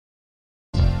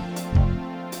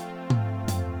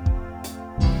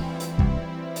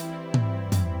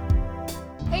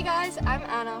I'm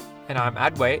Anna. And I'm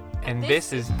Adwait, and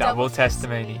this is Double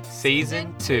Testimony,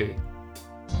 Season 2.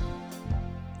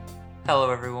 Hello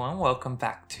everyone, welcome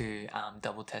back to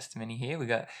Double Testimony here. We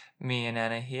got me and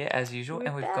Anna here as usual, We're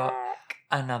and we've got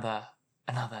another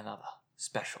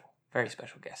special, very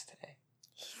special guest today.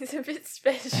 He's a bit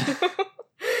special.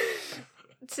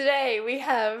 Today we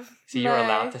have. So you're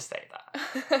allowed to say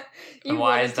that. You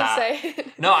why wanted is that? to say it.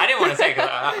 No, I didn't want to say it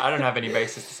because I don't have any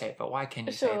basis to say it, but why can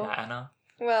you say Sure. that, Anna?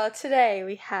 Well, today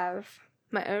we have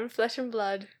my own flesh and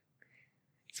blood.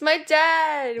 It's my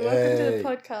dad. Welcome to the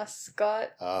podcast,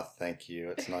 Scott. Ah, thank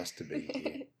you. It's nice to be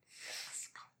here.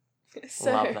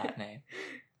 Love that name.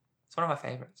 It's one of my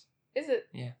favourites. Is it?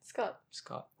 Yeah. Scott.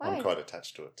 Why? I'm quite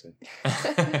attached to it too.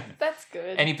 That's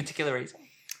good. Any particular reason?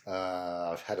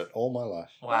 I've had it all my life.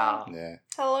 Wow. Yeah.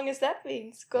 How long has that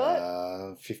been,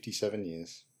 Scott? 57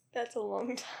 years. That's a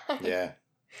long time. Yeah.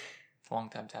 It's a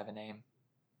long time to have a name.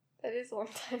 That is a long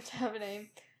time to have a name.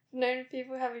 I've known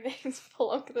people having names for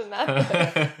longer than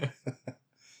that.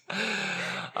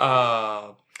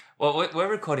 Well, we're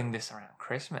recording this around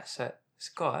Christmas. So,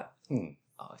 Scott,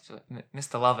 so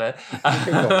Mr. Lovett.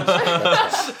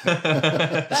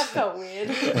 That felt weird.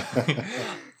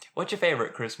 What's your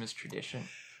favourite Christmas tradition?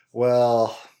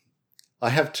 Well, I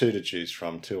have two to choose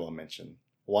from, two I'll mention.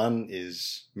 One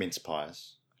is mince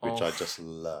pies, which I just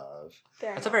love.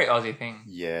 That's a very Aussie thing.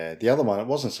 Yeah. The other one, it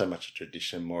wasn't so much a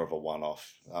tradition, more of a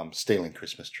one-off. Stealing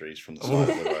Christmas trees from the side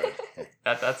of the road. Yeah.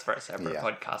 That's for a separate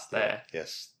podcast there. Yeah.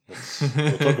 Yes.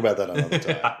 We'll talk about that another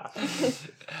time.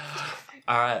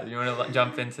 All right. You want to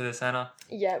jump into this, Anna?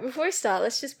 Yeah, before we start,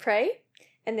 let's just pray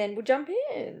and then we'll jump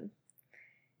in.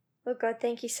 Lord God,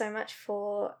 thank you so much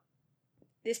for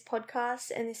this podcast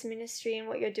and this ministry and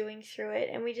what you're doing through it.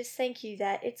 And we just thank you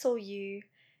that it's all you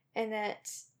and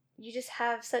that you just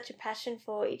have such a passion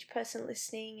for each person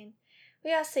listening. And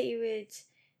we ask that you would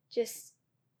just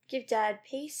give Dad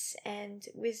peace and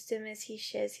wisdom as he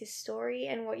shares his story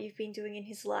and what you've been doing in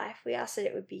his life. We ask that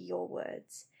it would be your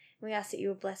words. And we ask that you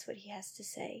would bless what he has to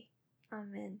say.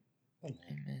 Amen.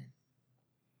 Amen.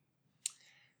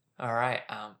 All right.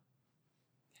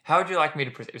 How would you like me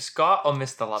to proceed? Scott or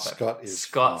Mr. Lovett?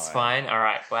 Scott's fine. All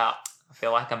right. Wow. I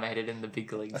feel like I made it in the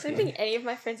big leagues. I don't think any of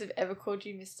my friends have ever called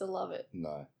you Mr. Lovett.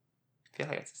 No. I feel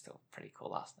like it's still a pretty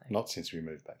cool last name. Not since we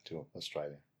moved back to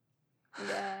Australia.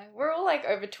 Yeah. We're all like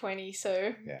over 20,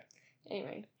 so. Yeah.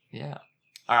 Anyway. Yeah.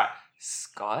 All right.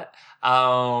 Scott.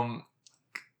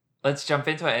 Let's jump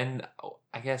into it. And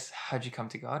I guess, how'd you come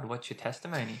to God? What's your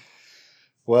testimony?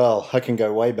 Well, I can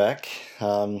go way back.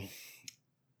 Grew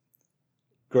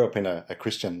up in a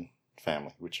Christian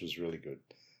family, which was really good,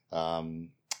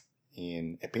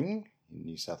 in Epping, in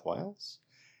New South Wales.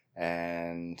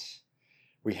 And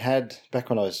we had, back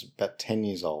when I was about 10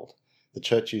 years old, the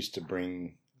church used to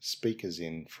bring speakers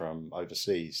in from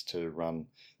overseas to run,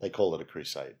 they call it a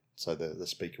crusade. So the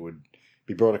speaker would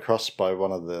be brought across by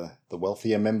one of the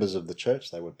wealthier members of the church.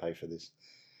 They would pay for this.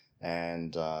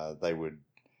 And they would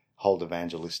hold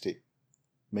evangelistic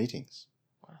meetings.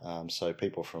 So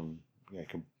people from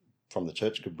the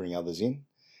church could bring others in.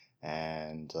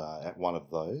 And at one of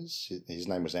those, his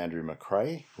name was Andrew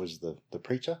McRae, was the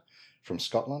preacher from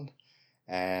Scotland.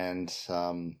 And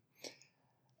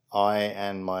I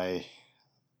and my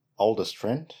oldest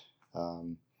friend,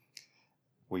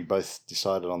 we both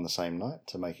decided on the same night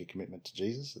to make a commitment to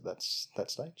Jesus at that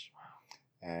stage.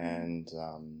 And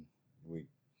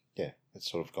it's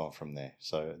sort of gone from there.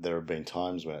 So there have been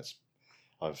times when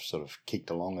I've sort of kicked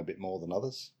along a bit more than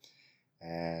others.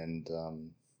 And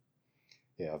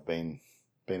I've been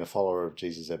a follower of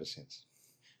Jesus ever since.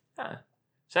 So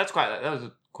that was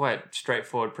a quite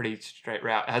straightforward, pretty straight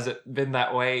route. Has it been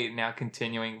that way now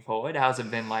continuing forward? How's it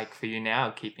been like for you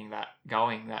now, keeping that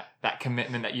going, that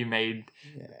commitment that you made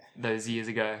those years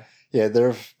ago? Yeah,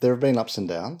 there have been ups and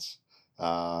downs.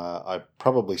 I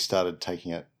probably started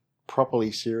taking it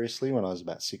properly seriously when I was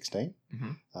about 16.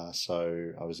 Mm-hmm.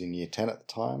 So I was in year 10 at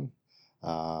the time.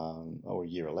 Or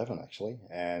year 11 actually,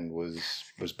 and was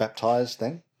baptised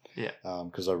then. Yeah.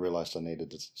 Because I realised I needed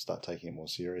to start taking it more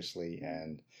seriously,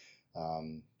 and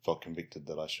felt convicted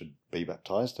that I should be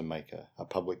baptised and make a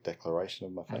public declaration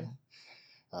of my faith.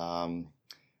 Mm-hmm.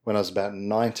 When I was about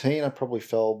 19, I probably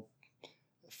fell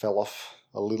off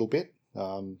a little bit.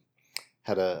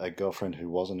 Had a girlfriend who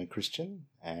wasn't a Christian,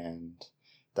 and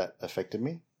that affected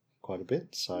me quite a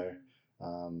bit. So.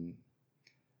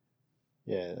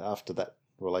 After that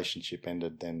relationship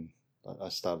ended, then I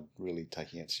started really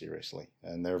taking it seriously.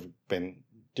 And there have been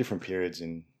different periods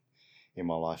in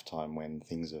my lifetime when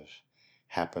things have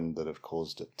happened that have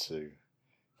caused it to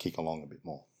kick along a bit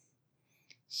more.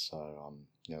 So,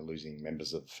 losing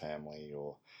members of the family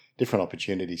or different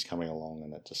opportunities coming along,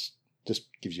 and it just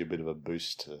gives you a bit of a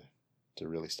boost to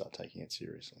really start taking it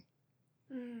seriously.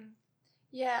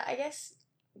 Yeah, I guess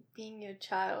being your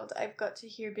child, I've got to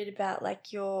hear a bit about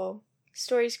like your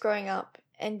stories growing up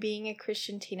and being a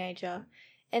Christian teenager.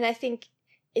 And I think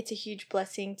it's a huge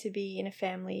blessing to be in a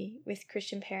family with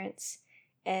Christian parents,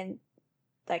 and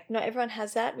like not everyone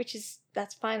has that,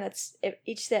 that's fine. That's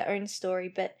each their own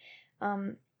story. But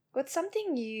what's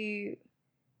something you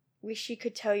wish you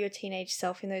could tell your teenage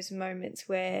self in those moments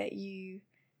where you,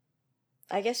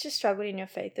 I guess, just struggled in your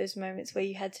faith, those moments where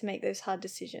you had to make those hard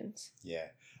decisions? Yeah.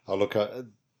 Oh, look,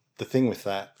 the thing with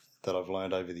that I've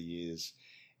learned over the years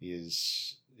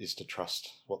is to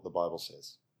trust what the Bible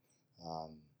says.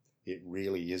 It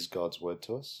really is God's word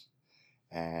to us,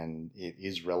 and it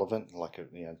is relevant. Like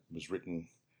it was written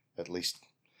at least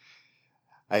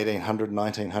 1800,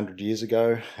 1900 years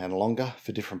ago and longer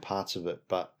for different parts of it.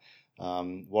 But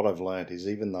what I've learned is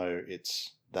even though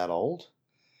it's that old,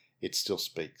 it still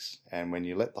speaks. And when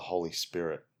you let the Holy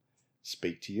Spirit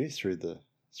speak to you through the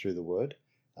word,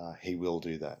 he will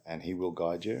do that, and he will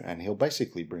guide you, and he'll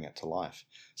basically bring it to life.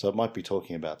 So it might be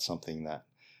talking about something that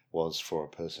was for a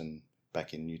person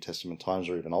back in New Testament times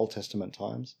or even Old Testament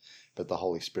times, but the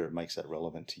Holy Spirit makes that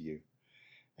relevant to you.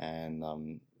 And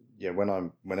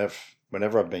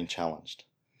whenever I've been challenged,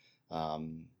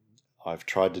 I've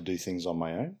tried to do things on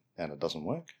my own and it doesn't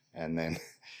work, and then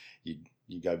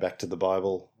you go back to the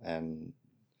Bible and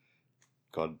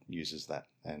God uses that,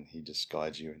 and he just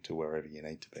guides you into wherever you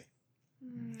need to be.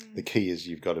 The key is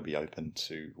you've got to be open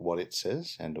to what it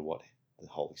says and to what the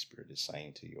Holy Spirit is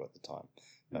saying to you at the time,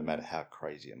 no matter how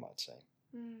crazy it might seem.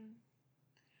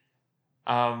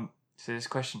 So this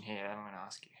question here I'm going to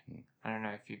ask you. I don't know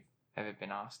if you've ever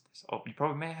been asked this, or you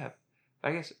probably may have. But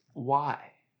I guess why?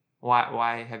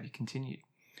 Why have you continued?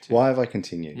 Why have I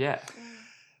continued? Yeah.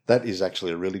 That is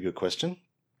actually a really good question.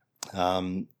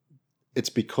 It's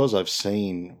because I've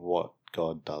seen what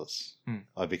God does.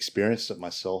 I've experienced it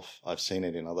myself. I've seen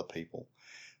it in other people.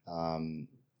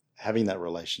 Having that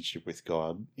relationship with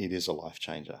God, it is a life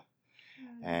changer.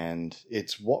 And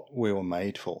it's what we were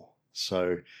made for.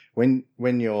 So when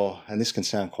you're, and this can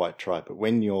sound quite trite, but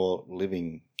when you're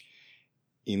living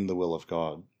in the will of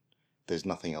God, there's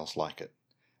nothing else like it.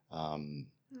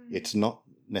 It's not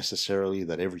necessarily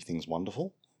that everything's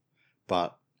wonderful,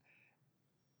 but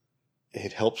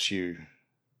it helps you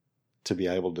to be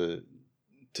able to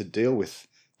deal with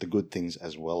the good things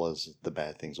as well as the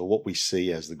bad things, or what we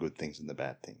see as the good things and the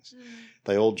bad things.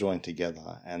 They all join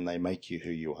together and they make you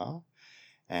who you are.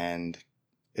 And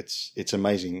it's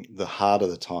amazing. The harder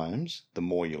the times, the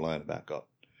more you learn about God.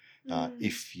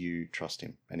 If you trust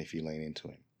him and if you lean into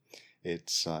him.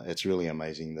 It's really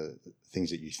amazing. The things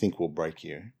that you think will break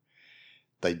you,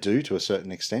 they do to a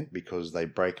certain extent, because they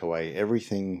break away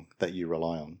everything that you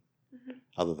rely on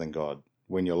other than God.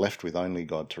 When you're left with only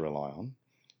God to rely on,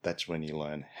 that's when you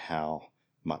learn how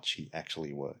much he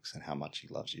actually works and how much he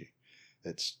loves you.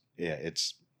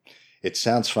 It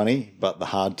sounds funny, but the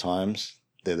hard times,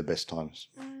 they're the best times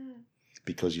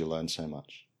because you learn so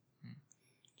much.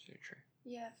 So true.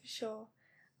 Yeah, for sure.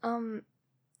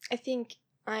 I think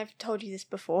I've told you this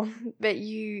before, but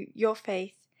your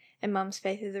faith and Mum's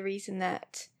faith are the reason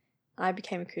that I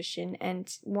became a Christian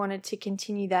and wanted to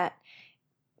continue that.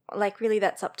 Like, really,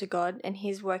 that's up to God and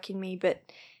his work in me, but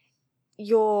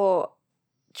your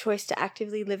choice to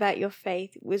actively live out your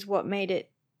faith was what made it,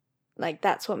 like,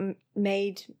 that's what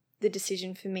made the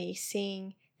decision for me,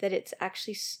 seeing that it's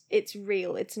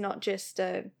real. It's not just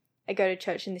I go to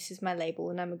church and this is my label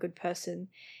and I'm a good person.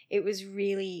 It was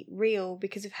really real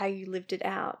because of how you lived it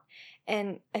out.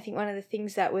 And I think one of the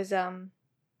things that was,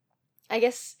 I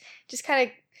guess, just kind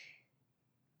of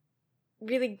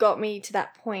really got me to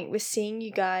that point was seeing you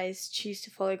guys choose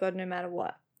to follow God no matter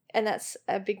what. And that's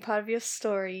a big part of your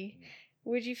story.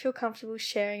 Would you feel comfortable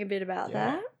sharing a bit about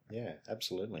that? Yeah,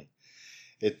 absolutely.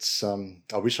 It's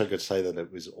I wish I could say that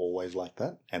it was always like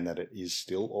that and that it is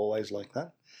still always like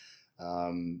that.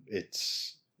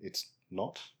 It's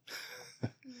not.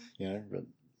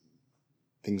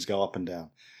 Things go up and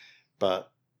down.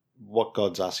 But what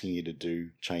God's asking you to do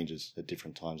changes at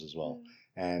different times as well.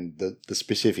 And the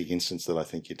specific instance that I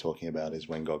think you're talking about is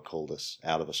when God called us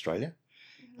out of Australia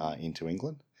into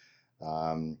England.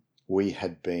 We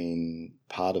had been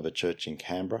part of a church in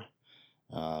Canberra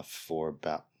for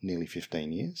about nearly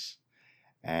 15 years.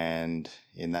 And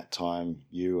in that time,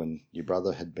 you and your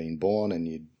brother had been born and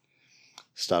you'd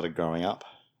started growing up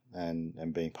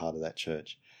and being part of that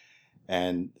church.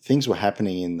 And things were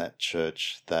happening in that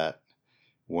church that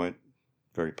weren't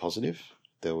very positive.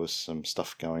 there was some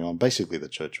stuff going on. Basically, the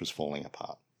church was falling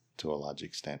apart to a large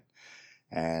extent.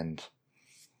 And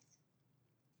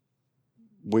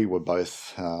we were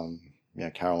both,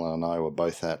 Carolyn and I were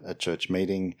both at a church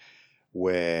meeting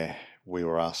where we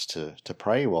were asked to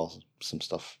pray while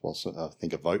I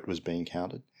think a vote was being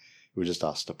counted. We were just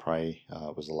asked to pray.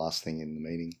 It was the last thing in the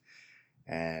meeting.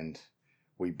 And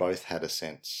we both had a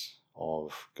sense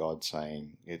of God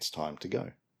saying, it's time to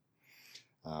go.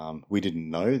 We didn't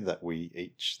know that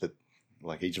each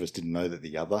of us didn't know that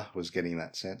the other was getting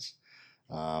that sense.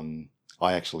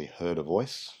 I actually heard a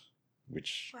voice,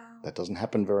 which that doesn't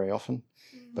happen very often,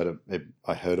 but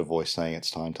I heard a voice saying it's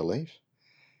time to leave.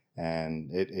 And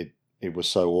it was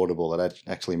so audible that it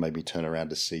actually made me turn around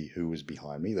to see who was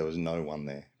behind me. There was no one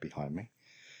there behind me.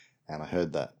 And I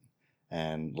heard that,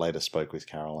 and later spoke with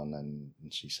Carolyn, and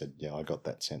she said, yeah, I got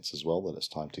that sense as well, that it's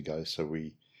time to go. So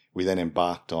we then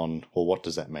embarked on, well, what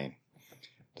does that mean?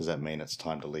 Does that mean it's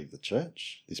time to leave the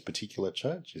church, this particular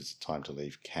church? Is it time to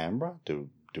leave Canberra? Do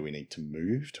we need to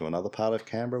move to another part of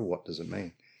Canberra? What does it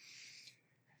mean?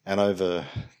 And over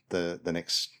the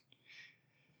next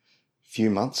few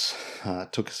months,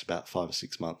 it took us about 5 or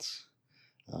 6 months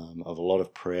of a lot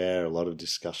of prayer, a lot of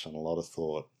discussion, a lot of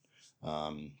thought.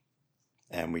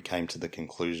 And we came to the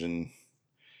conclusion,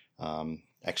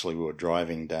 actually we were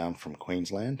driving down from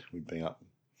Queensland. We'd been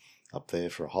up there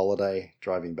for a holiday,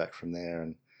 driving back from there,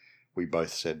 and we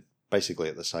both said basically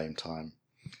at the same time,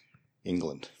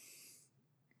 England.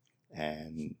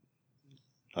 And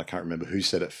I can't remember who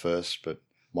said it first, but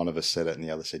one of us said it and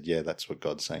the other said, yeah, that's what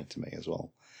God's saying to me as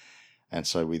well. And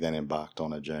so we then embarked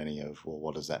on a journey of, well,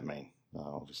 what does that mean?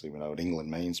 Obviously we know what England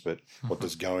means, but what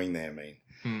does going there mean?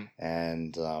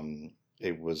 And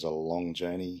it was a long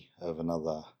journey of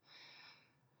another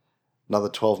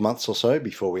 12 months or so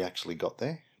before we actually got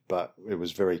there. But it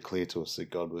was very clear to us that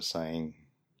God was saying,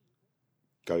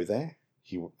 go there.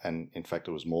 And in fact,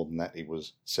 it was more than that. It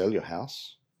was sell your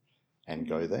house and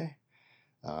go there.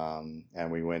 And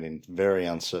we went in very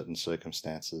uncertain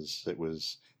circumstances. It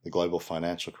was the global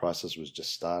financial crisis was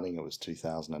just starting. It was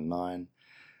 2009.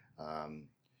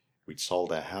 We'd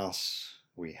sold our house.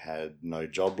 We had no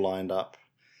job lined up.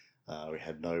 We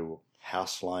had no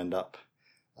house lined up.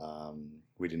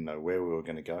 We didn't know where we were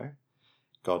going to go.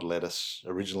 God led us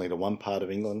originally to one part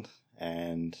of England,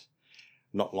 and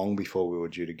not long before we were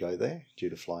due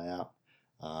to fly out,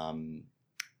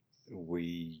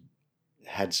 we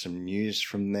had some news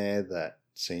from there that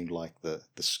seemed like the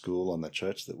school and the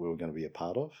church that we were going to be a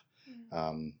part of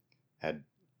had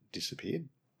disappeared.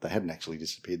 They hadn't actually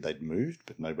disappeared, they'd moved,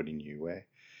 but nobody knew where.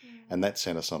 And that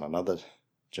sent us on another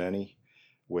journey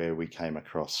where we came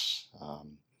across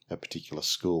a particular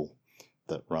school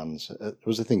that runs, it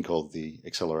was a thing called the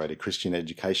Accelerated Christian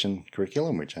Education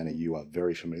Curriculum, which Anna, you are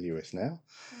very familiar with now.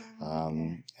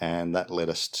 And that led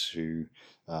us to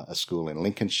a school in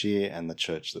Lincolnshire and the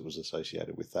church that was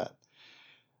associated with that.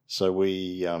 So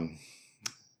we,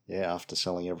 after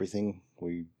selling everything,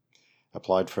 we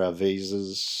applied for our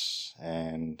visas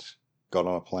and got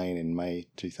on a plane in May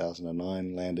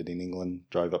 2009, landed in England,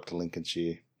 drove up to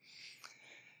Lincolnshire.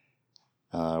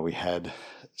 We had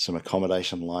some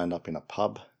accommodation lined up in a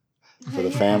pub for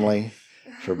the family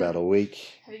for about a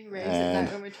week. Having raves at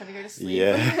night when we're trying to go to sleep.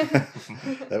 Yeah,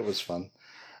 that was fun.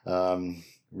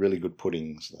 Really good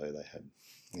puddings, though, they had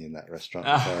in that restaurant,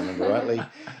 if I remember rightly.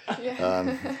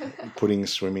 Pudding,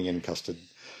 swimming in custard,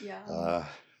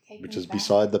 which is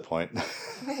beside the point.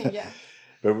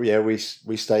 But yeah, we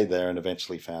stayed there and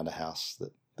eventually found a house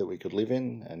that we could live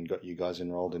in and got you guys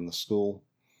enrolled in the school.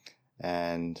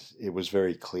 And it was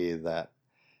very clear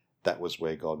that was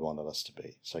where God wanted us to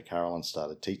be. So Carolyn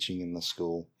started teaching in the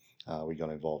school. We got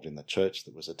involved in the church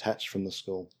that was attached to the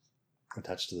school.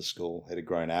 It had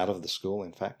grown out of the school,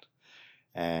 in fact.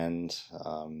 And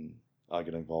I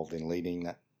got involved in leading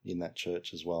in that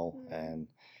church as well. And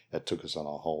it took us on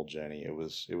a whole journey. It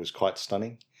was quite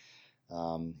stunning.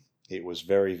 It was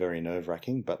very, very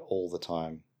nerve-wracking, but all the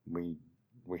time we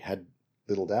had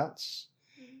little doubts.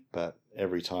 But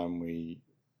every time we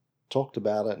talked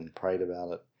about it and prayed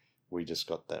about it, we just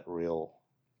got that real,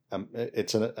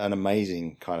 it's an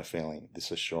amazing kind of feeling,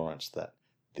 this assurance that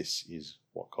this is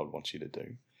what God wants you to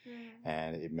do.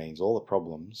 And it means all the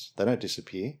problems, they don't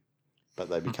disappear, but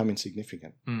they become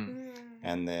insignificant.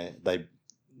 And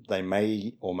they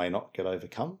may or may not get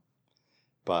overcome,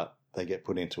 but they get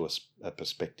put into a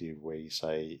perspective where you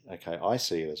say, okay, I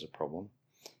see it as a problem,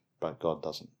 but God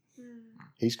doesn't.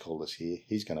 He's called us here.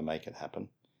 He's going to make it happen.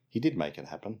 He did make it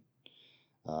happen.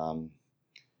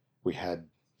 We had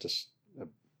just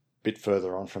bit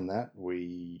further on from that,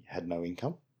 we had no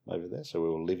income over there, so we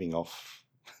were living off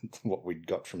what we'd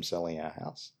got from selling our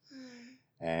house. Mm.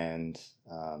 And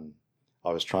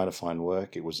I was trying to find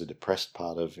work. It was a depressed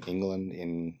part of England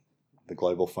in the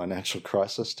global financial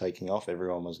crisis taking off.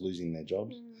 Everyone was losing their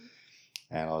jobs. Mm.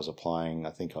 And I was applying,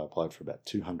 I think I applied for about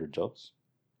 200 jobs.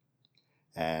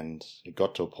 And it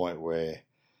got to a point where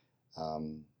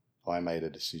I made a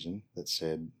decision that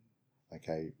said,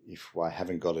 okay, if I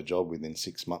haven't got a job within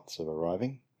 6 months of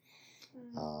arriving,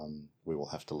 we will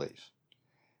have to leave.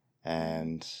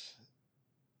 And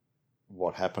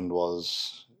what happened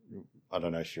was, I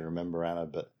don't know if you remember, Anna,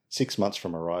 but 6 months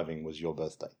from arriving was your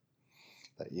birthday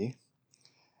that year.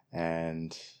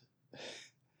 And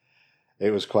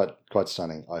it was quite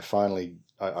stunning.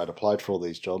 I'd applied for all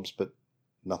these jobs, but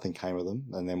nothing came of them.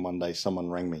 And then one day someone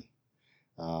rang me,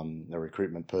 a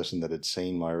recruitment person that had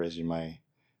seen my resume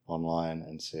online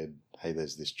and said, hey,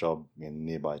 there's this job in a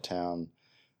nearby town.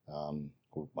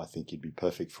 I think you'd be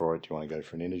perfect for it. Do you want to go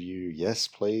for an interview? Yes,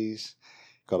 please.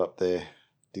 Got up there,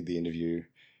 did the interview,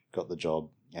 got the job,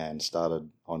 and started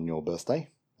on your birthday.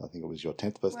 I think it was your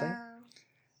 10th birthday. Wow.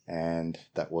 And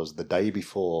that was the day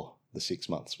before the 6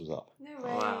 months was up. No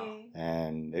way. Wow.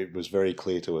 And it was very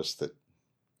clear to us that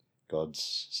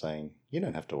God's saying, you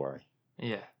don't have to worry.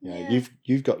 Yeah. You know, Yeah.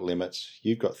 you've got limits,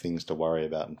 you've got things to worry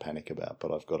about and panic about,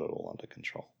 but I've got it all under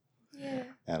control. Yeah.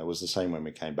 And it was the same when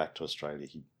we came back to Australia.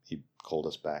 He called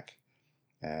us back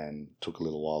and took a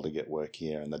little while to get work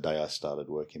here. And the day I started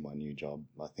working my new job,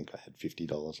 I think I had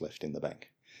 $50 left in the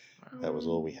bank. That was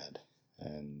all we had.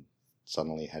 And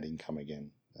suddenly had income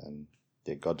again. And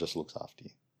yeah, God just looks after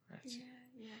you.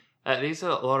 These are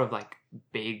a lot of like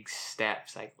big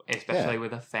steps, like especially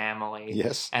with a family.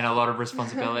 Yes. And a lot of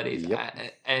responsibilities.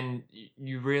 Yep. And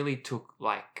you really took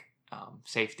like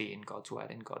safety in God's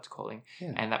word and God's calling.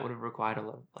 Yeah. And that would have required a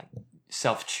lot of like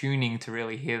self-tuning to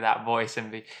really hear that voice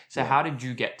and be. So Yeah. how did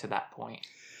you get to that point?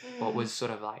 What was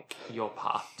sort of like your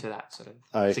path to that sort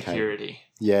of security?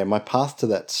 Yeah, my path to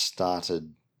that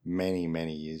started many,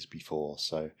 many years before.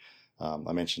 So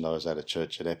I mentioned I was at a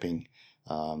church at Epping.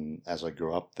 As I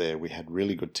grew up there, we had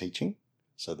really good teaching.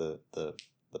 So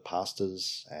the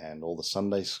pastors and all the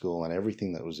Sunday school and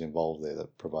everything that was involved there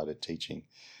that provided teaching,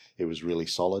 it was really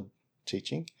solid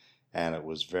teaching, and it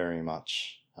was very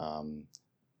much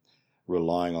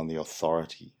relying on the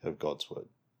authority of God's word,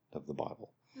 of the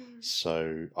Bible.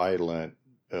 So I learnt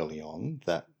early on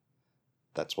that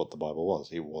that's what the Bible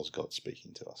was. It was God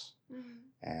speaking to us.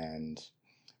 And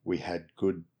we had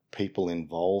good people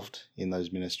involved in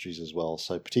those ministries as well.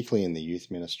 So particularly in the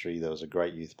youth ministry, there was a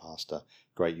great youth pastor,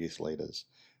 great youth leaders,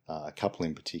 a couple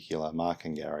in particular, Mark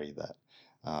and Gary, that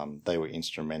they were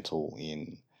instrumental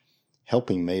in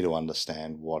helping me to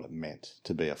understand what it meant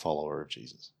to be a follower of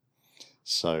Jesus.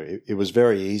 So it was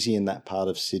very easy in that part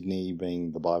of Sydney,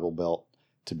 being the Bible Belt,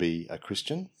 to be a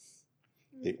Christian.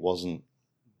 It wasn't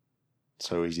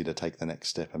so easy to take the next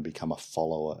step and become a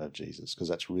follower of Jesus, because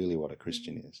that's really what a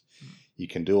Christian is. You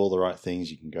can do all the right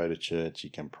things. You can go to church, you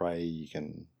can pray, you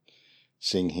can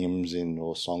sing hymns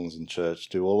or songs in church,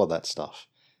 do all of that stuff.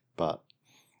 But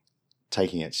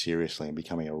taking it seriously and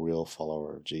becoming a real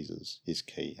follower of Jesus is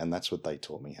key. And that's what they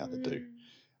taught me how to do.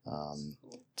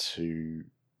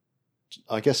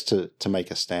 To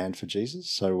make a stand for Jesus.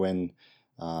 So when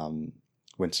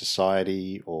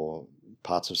society or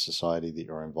parts of society that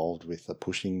you're involved with are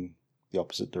pushing the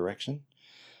opposite direction,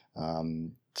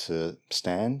 to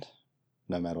stand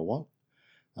no matter what.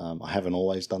 I haven't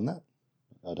always done that.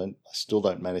 I still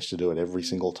don't manage to do it every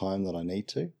single time that I need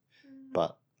to,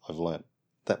 but I've learnt,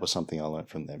 that was something I learnt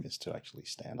from them, is to actually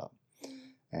stand up.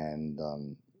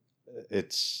 And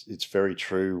it's very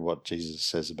true what Jesus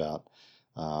says about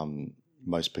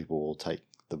most people will take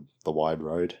the wide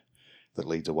road that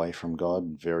leads away from God,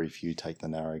 and very few take the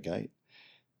narrow gate.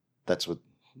 That's what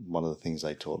one of the things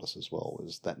they taught us as well,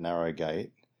 was that narrow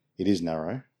gate. It is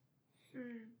narrow,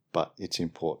 but it's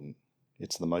important.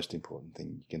 It's the most important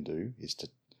thing you can do, is to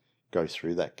go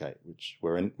through that gate,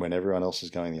 when everyone else is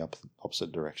going the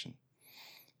opposite direction,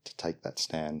 to take that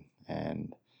stand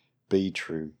and be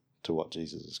true to what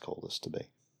Jesus has called us to be.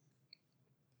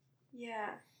 Yeah,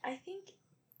 I think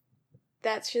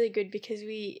that's really good, because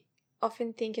we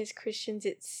often think as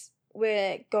Christians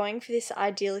we're going for this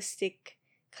idealistic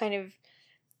kind of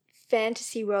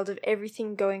fantasy world of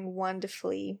everything going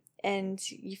wonderfully, and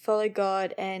you follow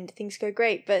God and things go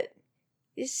great, but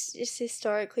this is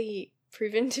historically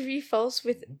proven to be false.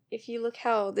 If you look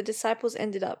how the disciples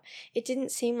ended up, it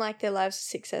didn't seem like their lives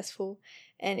were successful,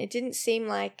 and it didn't seem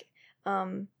like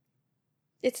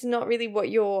it's not really what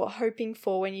you're hoping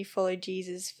for when you follow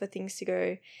Jesus, for things to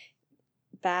go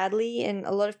badly, and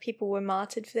a lot of people were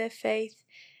martyred for their faith.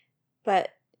 But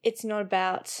it's not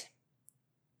about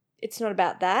it's not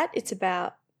about that. It's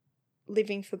about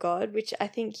living for God, which I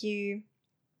think your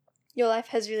life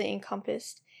has really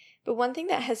encompassed. But one thing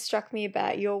that has struck me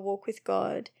about your walk with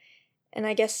God, and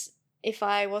I guess if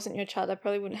I wasn't your child, I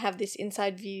probably wouldn't have this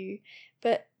inside view,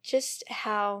 but just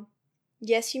how,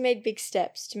 yes, you made big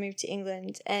steps to move to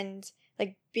England and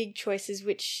like big choices,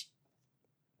 which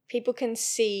people can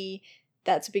see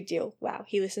that's a big deal. Wow,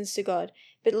 he listens to God.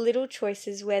 But little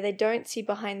choices where they don't see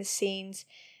behind the scenes.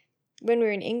 When we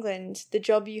were in England, the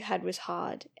job you had was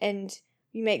hard, and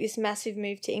you make this massive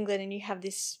move to England and you have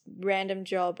this random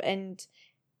job, and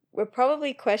we're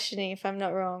probably questioning, if I'm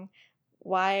not wrong,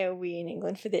 why are we in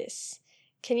England for this?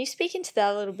 Can you speak into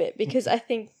that a little bit? Because I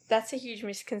think that's a huge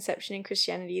misconception in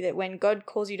Christianity, that when God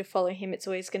calls you to follow him, it's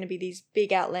always going to be these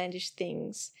big outlandish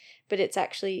things, but it's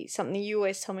actually something you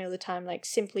always tell me all the time, like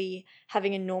simply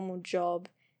having a normal job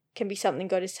can be something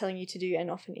God is telling you to do,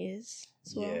 and often is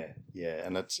as well. Yeah,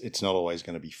 and it's not always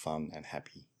going to be fun and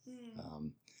happy.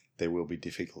 There will be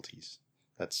difficulties.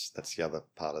 That's the other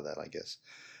part of that, I guess.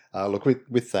 Look,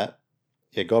 with that,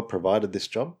 yeah, God provided this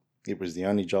job. It was the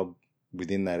only job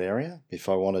within that area. If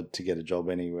I wanted to get a job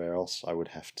anywhere else, I would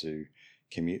have to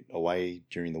commute away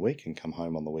during the week and come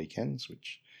home on the weekends,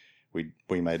 which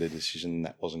we made a decision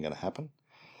that wasn't going to happen.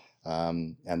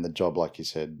 And the job, like you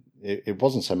said, it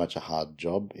wasn't so much a hard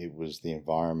job. It was the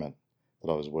environment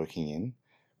that I was working in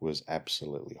was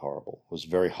absolutely horrible. It was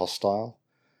very hostile.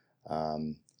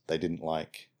 They didn't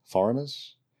like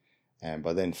foreigners. And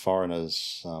by then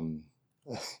foreigners,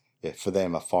 for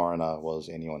them, a foreigner was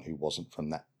anyone who wasn't from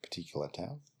that particular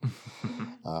town.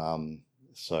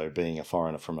 So being a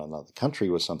foreigner from another country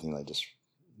was something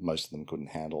most of them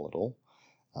couldn't handle at all.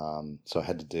 So I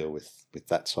had to deal with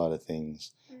that side of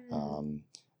things.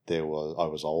 I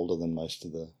was older than most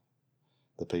of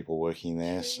the people working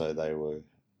there, so they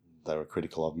were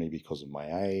critical of me because of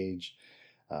my age,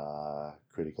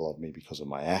 critical of me because of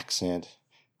my accent,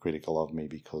 critical of me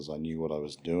because I knew what I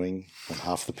was doing, and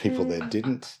half the people there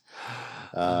didn't.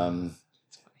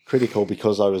 Critical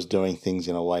because I was doing things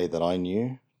in a way that I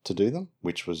knew to do them,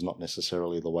 which was not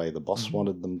necessarily the way the boss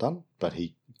wanted them done, but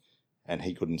he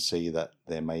couldn't see that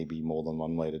there may be more than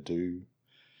one way to do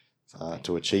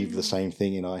to achieve the same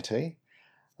thing in IT.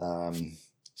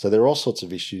 So there are all sorts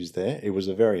of issues there. It was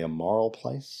a very immoral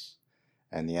place,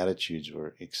 and the attitudes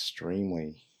were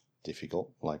extremely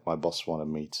difficult. Like my boss wanted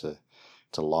me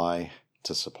to lie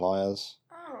to suppliers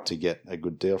to get a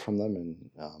good deal from them,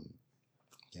 and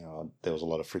there was a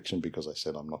lot of friction because I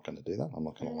said I'm not going to do that. I'm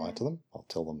not going to lie to them. I'll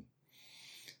tell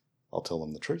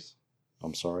them the truth.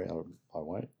 I'm sorry, I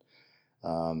won't.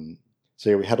 So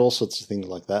yeah, we had all sorts of things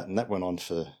like that, and that went on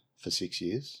for 6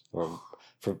 years, or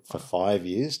for 5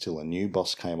 years, till a new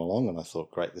boss came along, and I thought,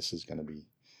 great, this is going to be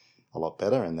a lot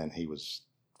better, and then he was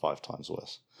 5 times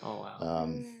worse. Oh wow.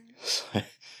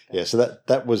 So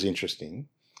that was interesting,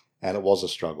 and it was a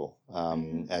struggle.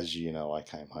 As you know, I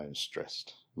came home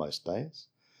stressed most days.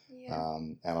 Yeah.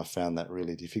 And I found that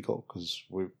really difficult because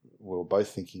we were both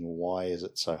thinking, why is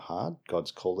it so hard?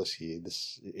 God's called us here.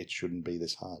 It shouldn't be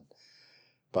this hard.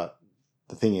 But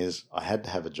the thing is, I had to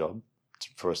have a job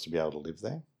for us to be able to live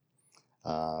there.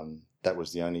 That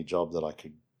was the only job that I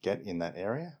could get in that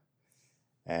area,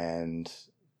 and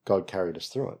God carried us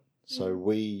through it. So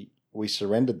we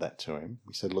surrendered that to him.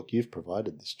 We said, look, you've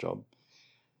provided this job.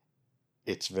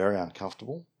 It's very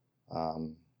uncomfortable.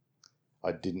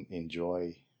 I didn't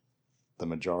enjoy the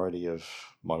majority of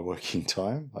my working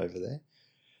time over there.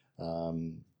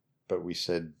 But we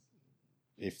said,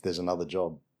 if there's another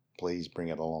job, please bring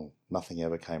it along. Nothing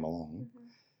ever came along,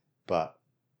 but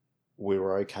we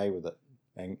were okay with it.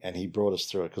 And he brought us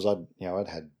through it, because I'd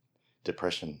had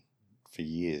depression for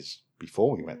years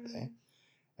before we went there,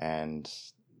 and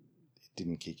it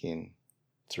didn't kick in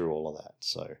through all of that.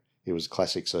 So it was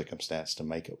classic circumstance to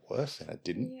make it worse, and it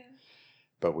didn't. Yeah.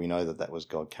 But we know that was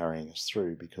God carrying us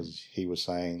through, because he was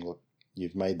saying, look,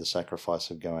 you've made the sacrifice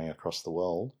of going across the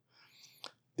world.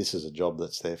 This is a job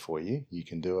that's there for you. You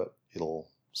can do it. It'll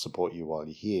support you while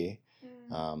you're here.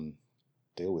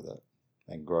 Deal with it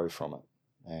and grow from it.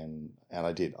 And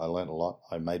I did. I learned a lot.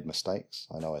 I made mistakes.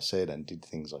 I know I said and did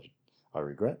things I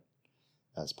regret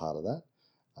as part of that.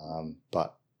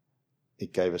 But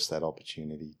it gave us that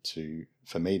opportunity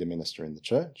for me to minister in the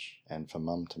church, and for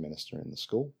Mum to minister in the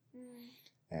school,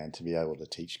 and to be able to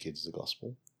teach kids the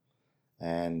gospel,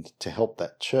 and to help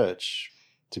that church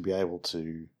to be able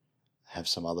to have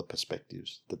some other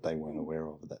perspectives that they weren't aware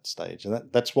of at that stage. And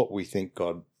that's what we think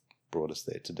God brought us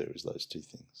there to do, is those two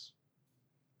things.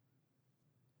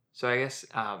 So I guess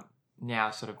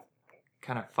now, sort of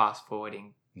kind of fast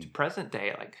forwarding to present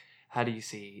day, like, how do you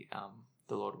see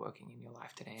the Lord working in your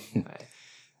life today?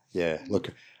 Yeah, look,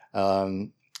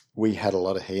 we had a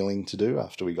lot of healing to do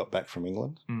after we got back from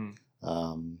England.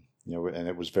 And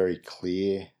it was very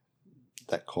clear,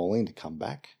 that calling to come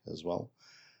back as well.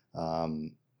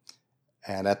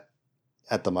 And at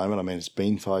the moment, I mean, it's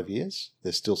been 5 years.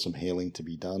 There's still some healing to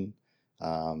be done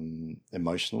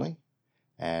emotionally,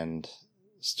 and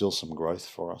still some growth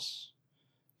for us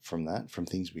from that, from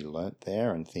things we learnt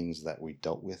there and things that we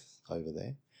dealt with over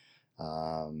there.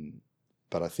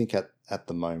 But I think at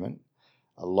the moment,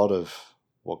 a lot of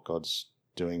what God's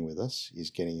doing with us is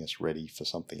getting us ready for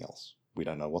something else. We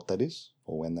don't know what that is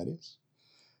or when that is,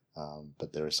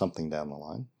 but there is something down the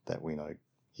line that we know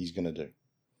He's going to do,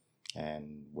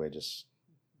 and we're just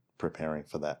preparing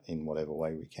for that in whatever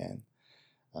way we can.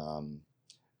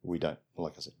 We don't,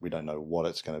 like I said, we don't know what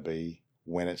it's going to be,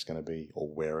 when it's going to be, or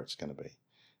where it's going to be,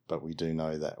 but we do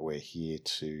know that we're here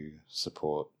to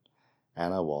support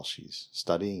Anna while she's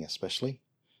studying, especially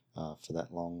for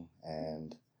that long,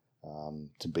 and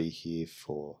to be here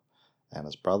for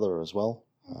Anna's brother as well,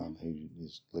 who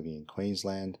is living in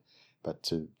Queensland, but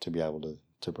to be able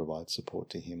to provide support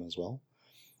to him as well,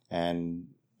 and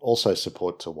also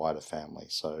support to wider family.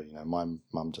 So, my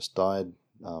mum just died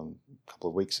a couple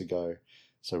of weeks ago,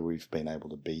 so we've been able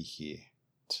to be here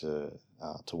to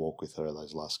walk with her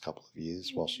those last couple of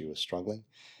years while she was struggling,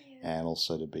 and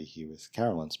also to be here with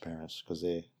Carolyn's parents, because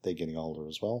they're getting older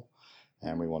as well,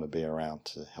 and we want to be around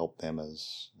to help them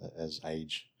as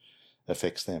age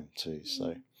affects them too.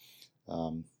 So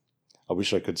I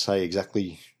wish I could say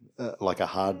exactly like a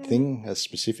hard thing, a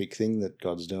specific thing that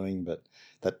God's doing, but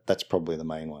that's probably the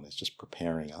main one. It's just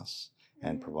preparing us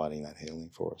and providing that healing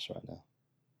for us right now.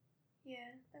 Yeah,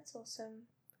 that's awesome.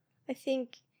 I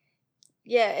think,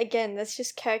 again, that's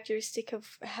just characteristic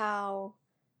of how,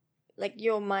 like,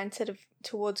 your mindset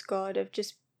towards God, of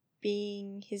just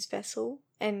being His vessel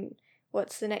and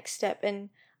what's the next step. And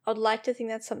I'd like to think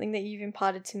that's something that you've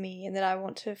imparted to me and that I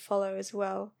want to follow as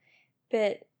well.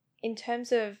 But in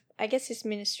terms of, I guess, this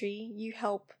ministry, you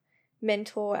help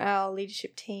mentor our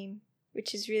leadership team,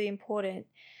 which is really important.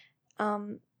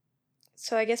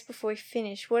 So I guess before we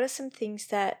finish, what are some things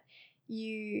that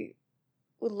you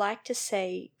would like to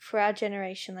say for our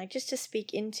generation, like just to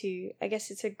speak into? I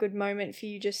guess it's a good moment for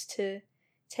you just to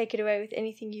take it away with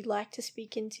anything you'd like to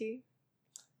speak into.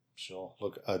 Sure.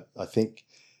 Look, I think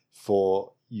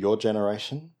for your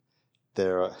generation,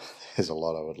 there's a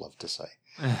lot I would love to say.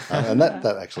 And that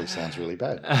actually sounds really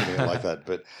bad, putting it like that.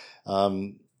 But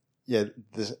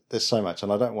there's so much,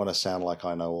 and I don't want to sound like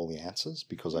I know all the answers,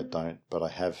 because I don't. But I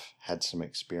have had some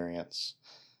experience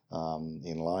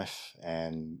in life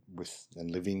and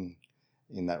living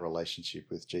in that relationship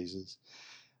with Jesus.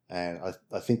 And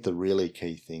I think the really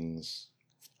key things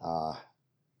are,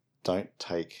 don't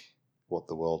take what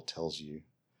the world tells you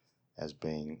as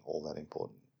being all that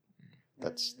important.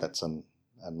 That's a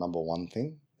number one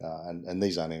thing. And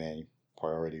these aren't in any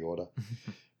priority order,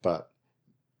 but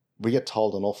we get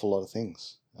told an awful lot of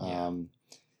things.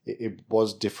 It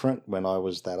was different when I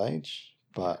was that age,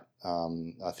 but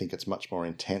I think it's much more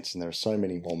intense, and there are so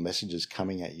many more messages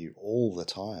coming at you all the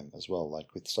time as well.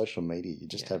 Like with social media, you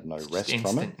just have no rest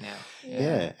from it.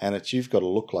 Now. And it's, you've got to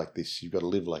look like this, you've got to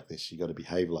live like this, you've got to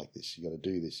behave like this, you've got to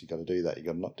do this, you've got to do that, you've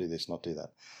got to not do this, not do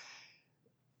that.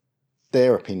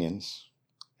 Their opinions,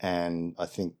 and I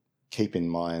think keep in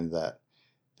mind that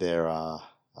there are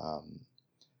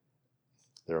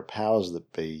powers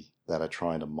that be that are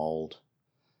trying to mold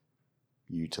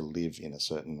you to live in a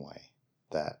certain way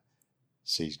that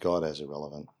sees God as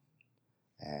irrelevant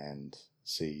and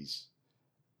sees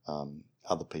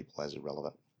other people as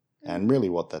irrelevant. And really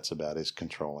what that's about is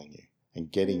controlling you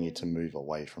and getting you to move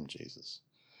away from Jesus.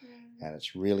 And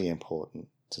it's really important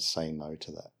to say no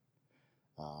to that.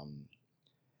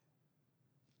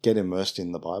 Get immersed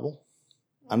in the Bible,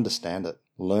 understand it,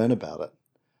 learn about it,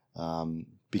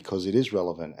 because it is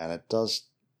relevant, and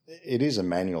it is a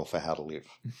manual for how to live.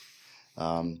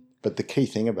 But the key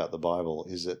thing about the Bible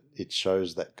is that it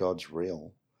shows that God's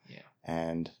real,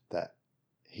 and that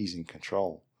He's in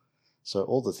control. So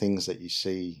all the things that you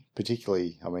see,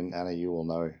 particularly, I mean, Anna, you will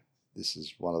know, this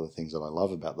is one of the things that I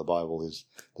love about the Bible, is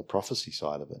the prophecy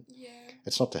side of it.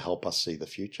 It's not to help us see the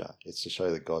future, it's to show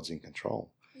that God's in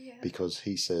control. Because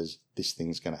He says this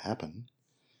thing's going to happen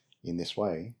in this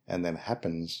way, and then it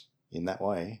happens in that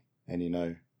way, and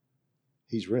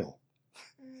He's real.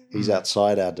 He's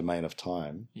outside our domain of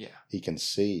time. He can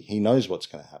see, He knows what's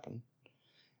going to happen,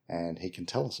 and He can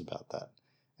tell us about that.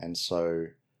 And so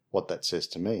what that says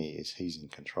to me is He's in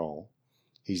control.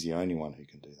 He's the only one who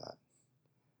can do that.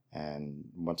 And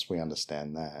once we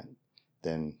understand that,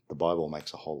 then the Bible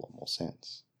makes a whole lot more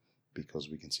sense, because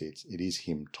we can see it is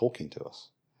Him talking to us.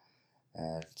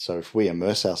 So if we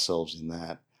immerse ourselves in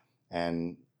that,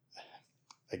 and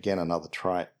again, another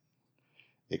trite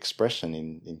expression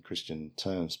in Christian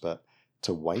terms, but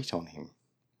to wait on him.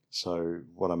 So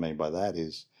what I mean by that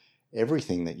is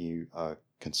everything that you are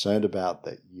concerned about,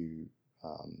 that you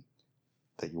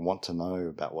want to know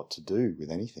about what to do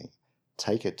with anything,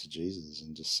 take it to Jesus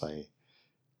and just say,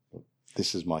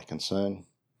 this is my concern.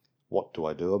 What do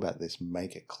I do about this?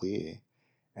 Make it clear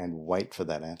and wait for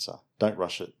that answer. Don't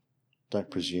rush it. Don't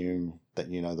presume that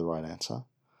you know the right answer.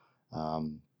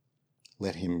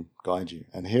 Let him guide you,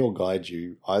 and he'll guide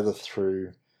you either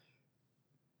through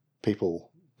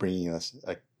people bringing us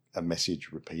a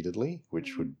message repeatedly,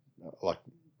 which would, like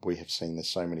we have seen this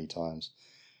so many times,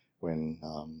 when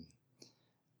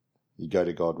you go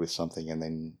to God with something and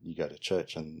then you go to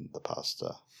church and the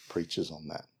pastor preaches on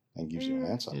that and gives you an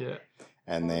answer. Yeah.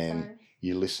 And then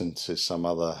you listen to some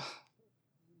other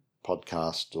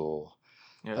podcast or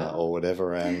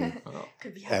whatever, and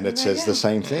it says the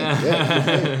same thing.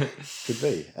 Yeah, could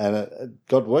be. And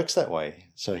God works that way,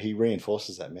 so He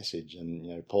reinforces that message.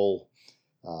 And Paul,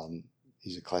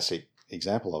 he's a classic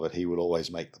example of it. He would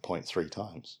always make the point 3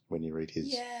 times when you read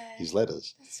his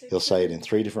letters. So he'll say it in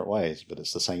 3 different ways, but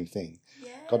it's the same thing.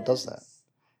 Yes. God does that,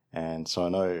 and so I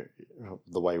know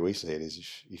the way we see it is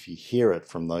if you hear it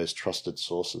from those trusted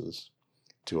sources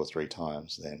 2 or 3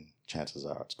 times, then chances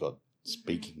are it's God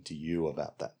speaking to you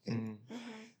about that thing.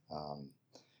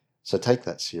 So take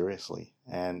that seriously.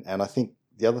 And I think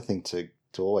the other thing to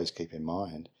always keep in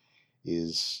mind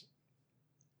is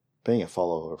being a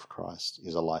follower of Christ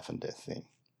is a life and death thing,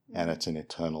 and it's an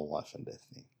eternal life and death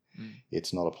thing.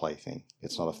 It's not a plaything.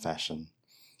 It's not a fashion.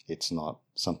 It's not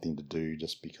something to do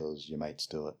just because your mates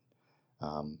do it.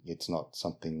 It's not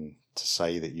something to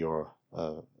say that you're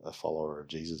a follower of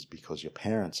Jesus because your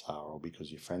parents are, or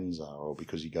because your friends are, or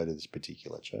because you go to this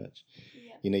particular church.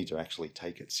 Yeah. You need to actually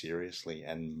take it seriously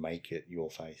and make it your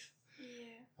faith.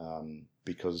 Yeah.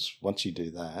 Because once you do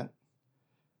that,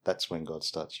 that's when God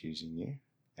starts using you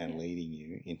and leading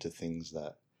you into things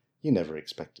that you never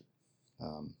expected.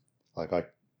 Like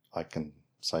I can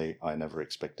say I never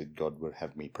expected God would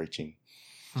have me preaching.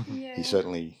 Yeah.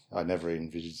 I never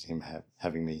envisaged him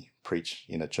having me preach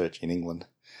in a church in England.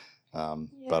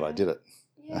 But I did it.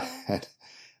 Yeah.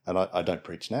 and I don't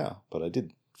preach now, but I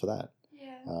did for that.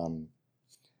 Yeah.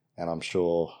 And I'm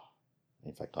sure,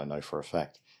 in fact, I know for a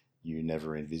fact, you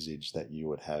never envisaged that you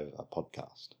would have a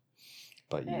podcast.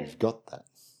 But you've got that.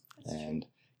 That's and true.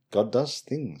 God does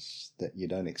things that you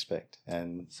don't expect.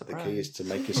 And the key is to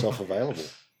make yourself available.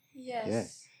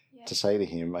 Yes. Yeah. To say to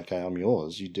him, okay, I'm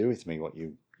yours. You do with me what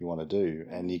you want to do.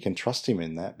 And you can trust him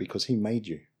in that because he made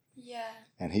you. Yeah.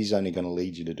 And he's only going to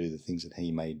lead you to do the things that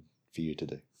he made for you to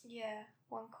do. Yeah,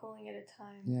 one calling at a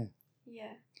time. Yeah.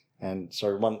 Yeah. And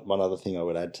so one other thing I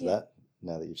would add to that,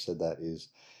 now that you've said that, is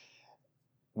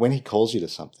when he calls you to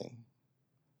something,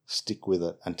 stick with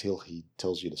it until he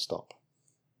tells you to stop.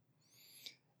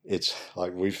 It's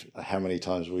like how many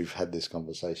times we've had this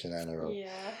conversation, Anna,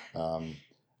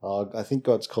 I think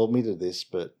God's called me to this,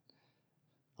 but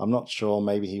I'm not sure,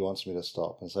 maybe he wants me to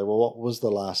stop. And say, well, what was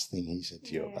the last thing he said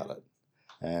to you about it?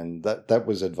 And that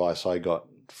was advice I got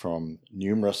from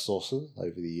numerous sources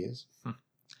over the years.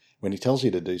 When he tells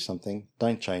you to do something,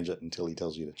 don't change it until he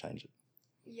tells you to change it.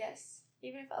 Yes,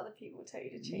 even if other people tell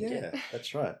you to change it. Yeah,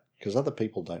 that's right. Because other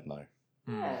people don't know.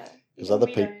 Yeah. Because other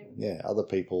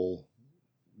people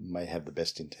may have the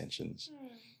best intentions,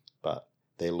 but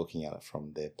they're looking at it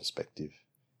from their perspective,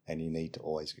 and you need to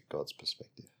always get God's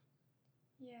perspective.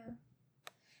 Yeah.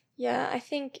 Yeah, I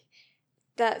think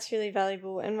that's really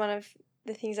valuable, and one of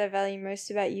the things I value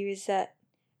most about you is that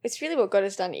it's really what God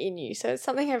has done in you. So it's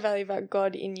something I value about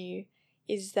God in you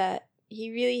is that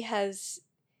he really has,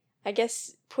 I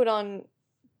guess, put on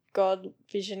God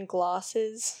vision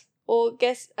glasses, or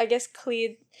I guess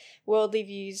cleared worldly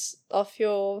views off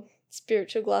your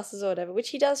spiritual glasses or whatever, which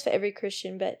he does for every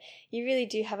Christian, but you really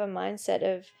do have a mindset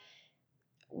of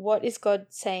what is God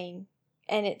saying,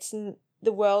 and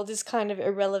the world is kind of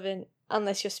irrelevant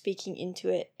unless you're speaking into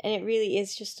it, and it really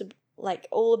is just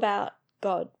all about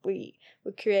God. We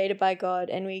were created by God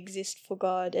and we exist for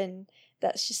God, and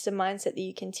that's just a mindset that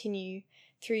you continue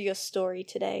through your story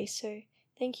today. So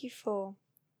thank you for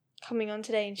coming on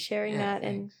today and sharing that.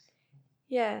 Thanks.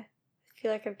 And I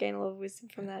feel like I've gained a lot of wisdom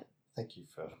from that. Thank you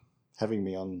for having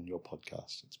me on your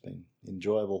podcast. It's been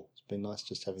enjoyable. It's been nice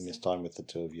just having this time with the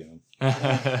two of you.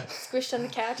 Squished on the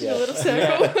couch in a little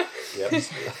circle. Yep.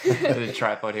 The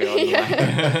tripod here on the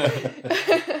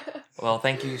mic. Well,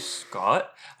 thank you, Scott,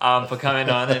 for coming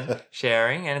on and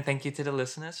sharing, and thank you to the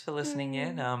listeners for listening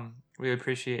in. We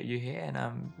appreciate you here,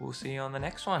 and we'll see you on the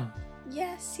next one.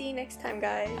 Yeah, see you next time,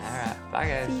 guys. All right, bye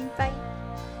guys. See you, bye.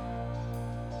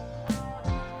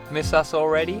 Miss us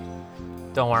already?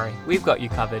 Don't worry, we've got you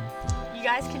covered. You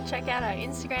guys can check out our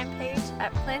Instagram page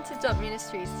at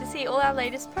planted.ministries to see all our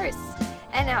latest posts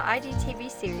and our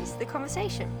IGTV series, The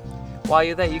Conversation. While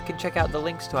you're there, you can check out the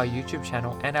links to our YouTube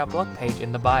channel and our blog page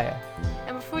in the bio.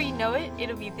 And before you know it,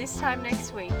 it'll be this time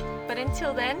next week. But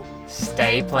until then,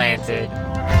 Stay planted.